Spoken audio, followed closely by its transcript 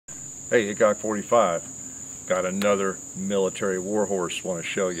Hey, at K45, got another military warhorse want to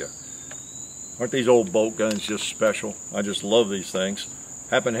show you. Aren't these old bolt guns just special? I just love these things.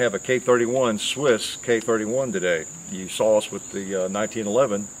 Happen to have a K31 Swiss K31 today. You saw us with the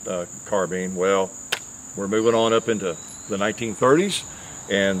 1911 carbine. Well, we're moving on up into the 1930s,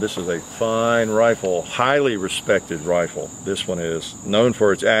 and this is a fine rifle, highly respected rifle. This one is known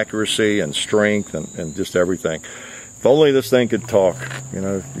for its accuracy and strength and just everything. If only this thing could talk. You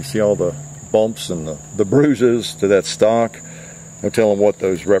know, you see all the bumps and the bruises to that stock. I'll tell them what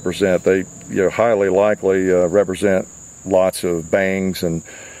those represent. They, highly likely represent lots of bangs and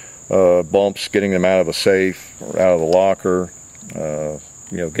bumps, getting them out of a safe or out of the locker.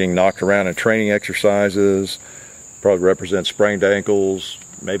 Getting knocked around in training exercises. Probably represents sprained ankles,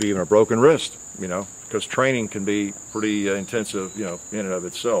 maybe even a broken wrist. Because training can be pretty intensive, in and of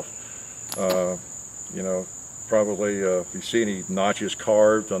itself. Probably if you see any notches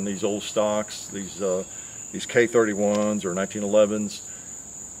carved on these old stocks, these K31s or 1911s,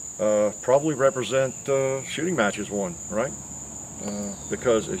 probably represent shooting matches won, right?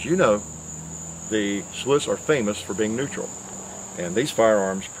 Because as you know, the Swiss are famous for being neutral, and these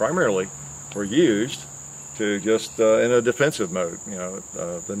firearms primarily were used to just in a defensive mode.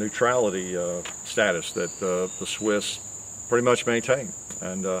 The neutrality status that the Swiss pretty much maintain,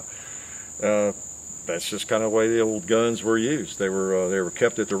 and that's just kind of the way the old guns were used. They were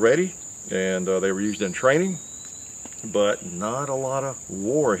kept at the ready, and they were used in training, but not a lot of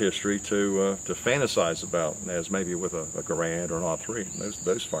war history to fantasize about, as maybe with a Garand or an A3,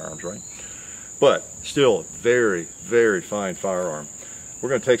 those firearms, right? But still, very, very fine firearm. We're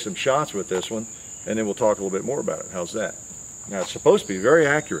going to take some shots with this one, and then we'll talk a little bit more about it. How's that? Now, it's supposed to be very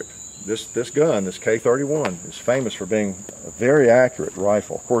accurate. This gun, this K31, is famous for being a very accurate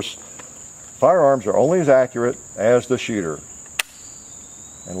rifle. Of course, firearms are only as accurate as the shooter.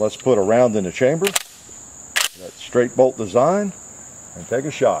 And let's put a round in the chamber, that straight bolt design, and take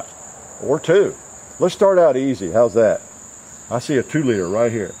a shot, or two. Let's start out easy. How's that? I see a 2-liter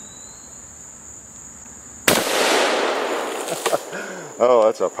right here. Oh,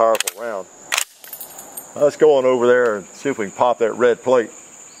 that's a powerful round. Let's go on over there and see if we can pop that red plate.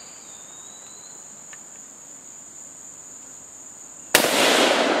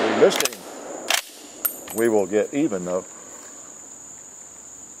 We missed him. We will get even though.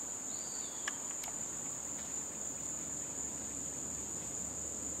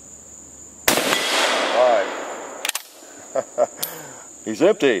 He's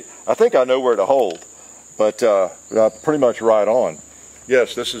empty. I think I know where to hold, but pretty much right on.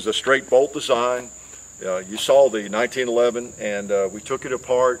 Yes, this is a straight bolt design. You saw the 1911, and we took it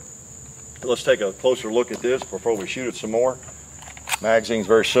apart. Let's take a closer look at this before we shoot it some more. Magazine's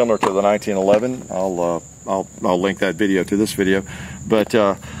very similar to the 1911. I'll link that video to this video. But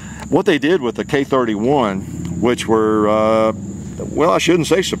what they did with the K31, which were, well, I shouldn't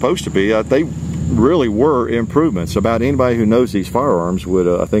say supposed to be, they really were improvements. About anybody who knows these firearms would,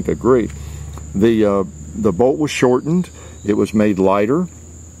 I think, agree. The bolt was shortened. It was made lighter,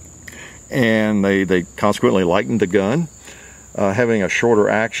 and they consequently lightened the gun. Having a shorter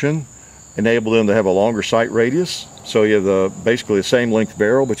action enabled them to have a longer sight radius. So you have basically the same length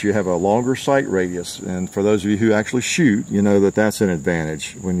barrel, but you have a longer sight radius. And for those of you who actually shoot, you know that that's an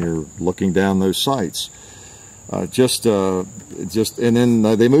advantage when you're looking down those sights. And then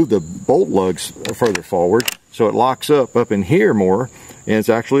they moved the bolt lugs further forward, so it locks up in here more, and it's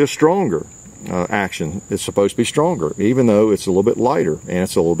actually a stronger action. It's supposed to be stronger, even though it's a little bit lighter and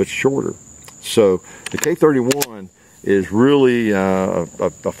it's a little bit shorter. So the K31 is really a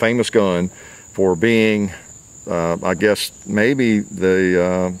famous gun for being, I guess, maybe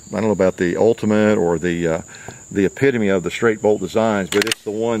the I don't know about the ultimate or the epitome of the straight bolt designs, but it's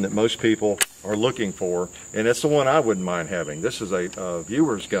the one that most people are looking for, and it's the one I wouldn't mind having. This is a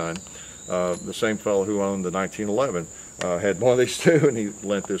viewer's gun. The same fellow who owned the 1911 had one of these too, and he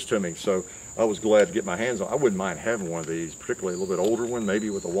lent this to me. So I was glad to get my hands on. I wouldn't mind having one of these, particularly a little bit older one, maybe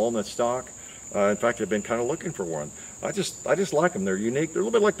with a walnut stock. In fact, I've been kind of looking for one. I just like them. They're unique. They're a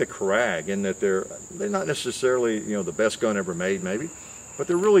little bit like the Krag in that they're not necessarily the best gun ever made, maybe, but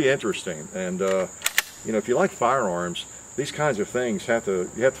they're really interesting. And if you like firearms, these kinds of things you have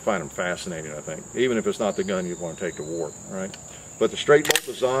to find them fascinating, I think, even if it's not the gun you want to take to war, right? But the straight bolt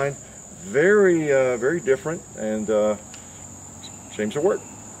design, very very different, and seems to work.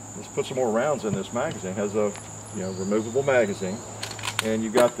 Let's put some more rounds in this magazine. It has a removable magazine, and you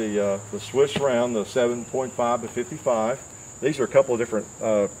got the Swiss round, the 7.5 to 55. These are a couple of different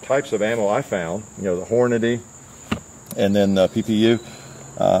types of ammo I found. The Hornady, and then PPU.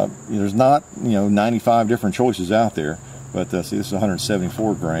 There's not 95 different choices out there, but see, this is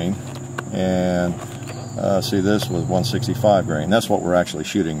 174 grain. and see, this was 165 grain. That's what we're actually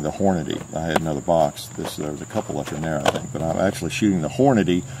shooting, the Hornady. I had another box. There was a couple left in there, I think, but I'm actually shooting the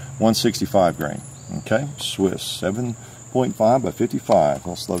Hornady 165 grain. Okay, Swiss 7.5 by 55.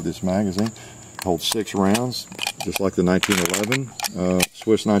 Let's load this magazine. Holds 6 rounds, just like the 1911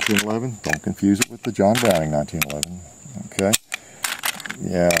 Swiss 1911. Don't confuse it with the John Browning 1911. Okay,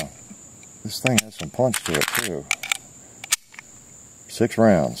 yeah, this thing has some punch to it too. 6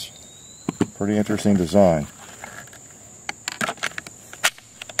 rounds. Pretty interesting design.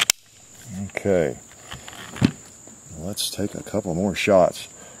 Okay, let's take a couple more shots.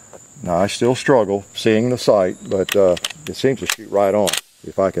 Now I still struggle seeing the sight, but it seems to shoot right on.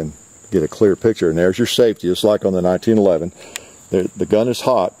 If I can get a clear picture, and there's your safety, just like on the 1911. The gun is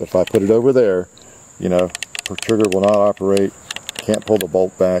hot, but if I put it over there, you know, the trigger will not operate. Can't pull the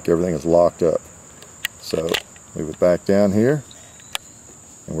bolt back. Everything is locked up. So move it back down here,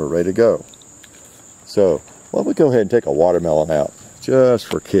 and we're ready to go. So why don't we go ahead and take a watermelon out, just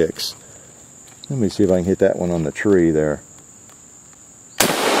for kicks. Let me see if I can hit that one on the tree there.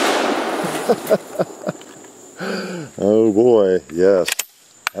 Oh boy, yes.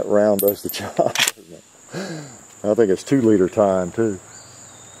 That round does the job, doesn't it? I think it's 2 liter time too.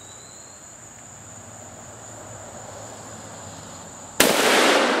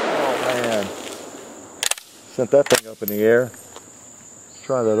 Oh man. Sent that thing up in the air. Let's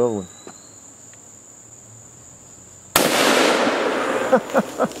try that other one.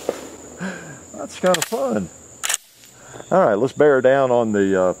 That's kind of fun. All right, let's bear down on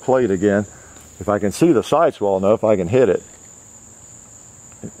the plate again. If I can see the sights well enough, I can hit it.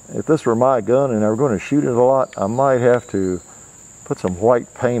 If this were my gun and I were going to shoot it a lot, I might have to put some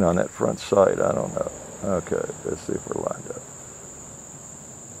white paint on that front sight. I don't know. Okay, let's see if we're lined up.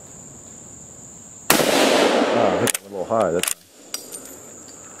 Oh, I hit it a little high. That's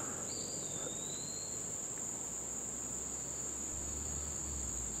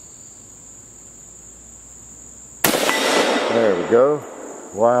there we go.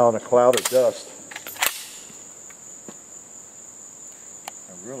 Wow, and a cloud of dust.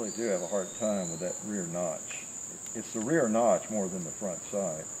 I really do have a hard time with that rear notch. It's the rear notch more than the front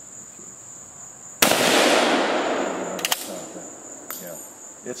side. Yeah,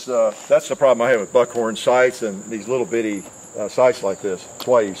 it's that's the problem I have with buckhorn sights and these little bitty sights like this. That's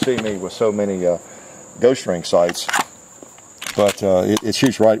why you see me with so many ghost ring sights. But it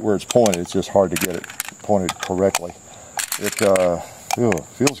shoots right where it's pointed. It's just hard to get it pointed correctly. It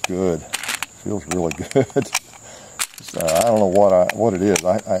feels good. Feels really good. I don't know what it is.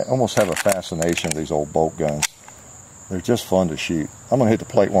 I almost have a fascination with these old bolt guns. They're just fun to shoot. I'm going to hit the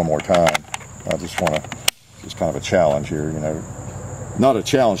plate one more time. I just want to, just kind of a challenge here, you know. Not a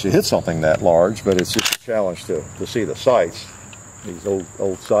challenge to hit something that large, but it's just a challenge to see the sights. These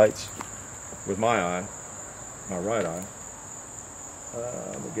old sights with my eye, my right eye.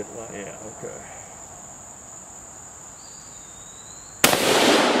 Let me get the line. Yeah, okay.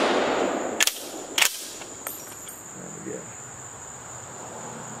 Again.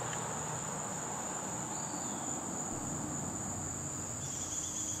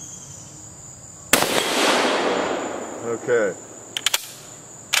 Okay.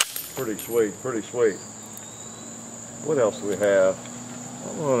 Pretty sweet, pretty sweet. What else do we have?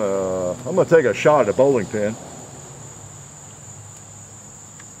 I'm gonna take a shot at a bowling pin.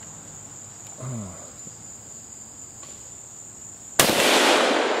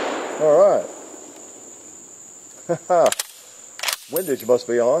 All right. Windage must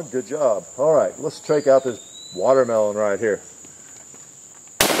be on. Good job. All right, let's take out this watermelon right here.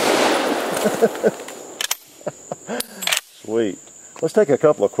 Sweet. Let's take a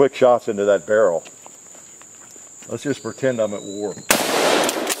couple of quick shots into that barrel. Let's just pretend I'm at war.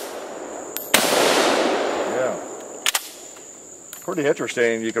 Yeah. Pretty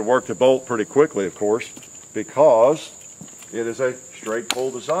interesting. You can work the bolt pretty quickly, of course, because it is a straight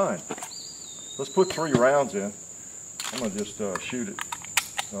pull design. Let's put 3 rounds in. I'm going to just shoot it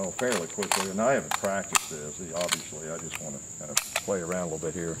fairly quickly, and I haven't practiced this. Obviously, I just want to kind of play around a little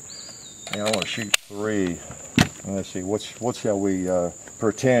bit here. And I want to shoot 3. Let's see, what shall we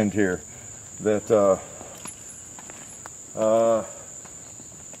pretend here? That the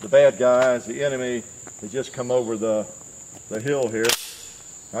bad guys, the enemy, they just come over the hill here.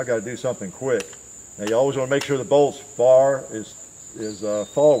 I got to do something quick. Now you always want to make sure the bolt's bar is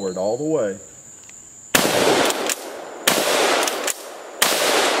forward all the way.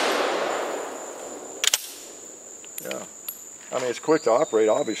 Yeah, I mean, it's quick to operate,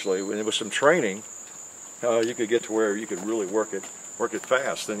 obviously. With some training, you could get to where you could really work it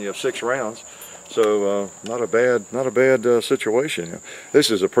fast. Then you have 6 rounds. So not a bad situation. You know, this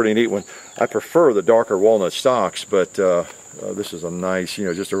is a pretty neat one. I prefer the darker walnut stocks, but this is a nice, you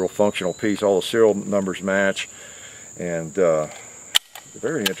know, just a real functional piece. All the serial numbers match, and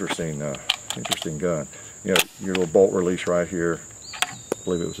very interesting, interesting gun. You know, your little bolt release right here. I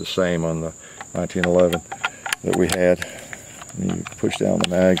believe it was the same on the 1911 that we had. And you push down the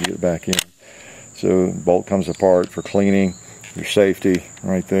mag, you get it back in. So bolt comes apart for cleaning, your safety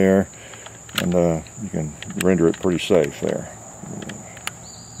right there, and you can render it pretty safe there.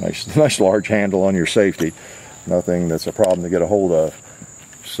 Nice large handle on your safety. Nothing that's a problem to get a hold of.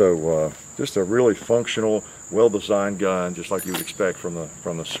 So just a really functional, well-designed gun, just like you would expect from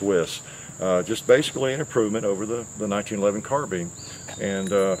the Swiss. Just basically an improvement over the 1911 carbine,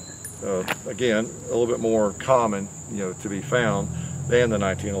 and again, a little bit more common, you know, to be found than the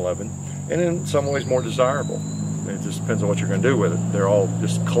 1911, and in some ways more desirable. It just depends on what you're going to do with it. They're all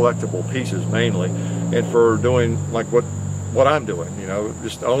just collectible pieces mainly, and for doing like what I'm doing, you know,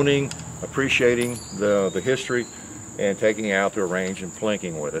 just owning, appreciating the history, and taking it out to a range and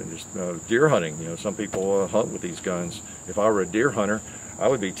plinking with it. Just deer hunting, you know, some people hunt with these guns. If I were a deer hunter, I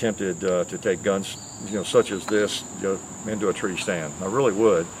would be tempted to take guns, you know, such as this, you know, into a tree stand. I really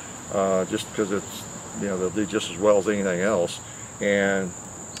would, just because it's, you know, they'll do just as well as anything else. And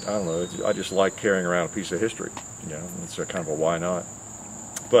I don't know, I just like carrying around a piece of history. You know, it's a kind of a why not.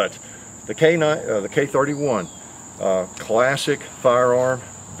 But the K31, classic firearm,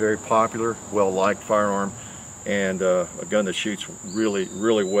 very popular, well-liked firearm, and a gun that shoots really,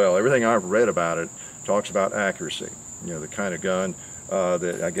 really well. Everything I've read about it talks about accuracy. You know, the kind of gun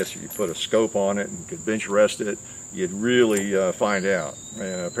that I guess if you put a scope on it and could bench rest it, you'd really find out.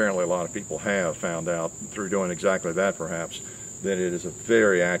 And apparently a lot of people have found out through doing exactly that, perhaps, that it is a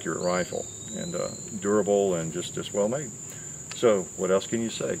very accurate rifle, and durable, and just well made. So what else can you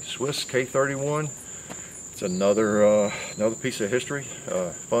say? Swiss K31. It's another piece of history.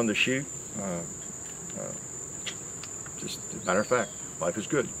 Fun to shoot. Just a matter of fact, life is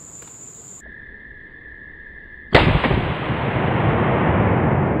good.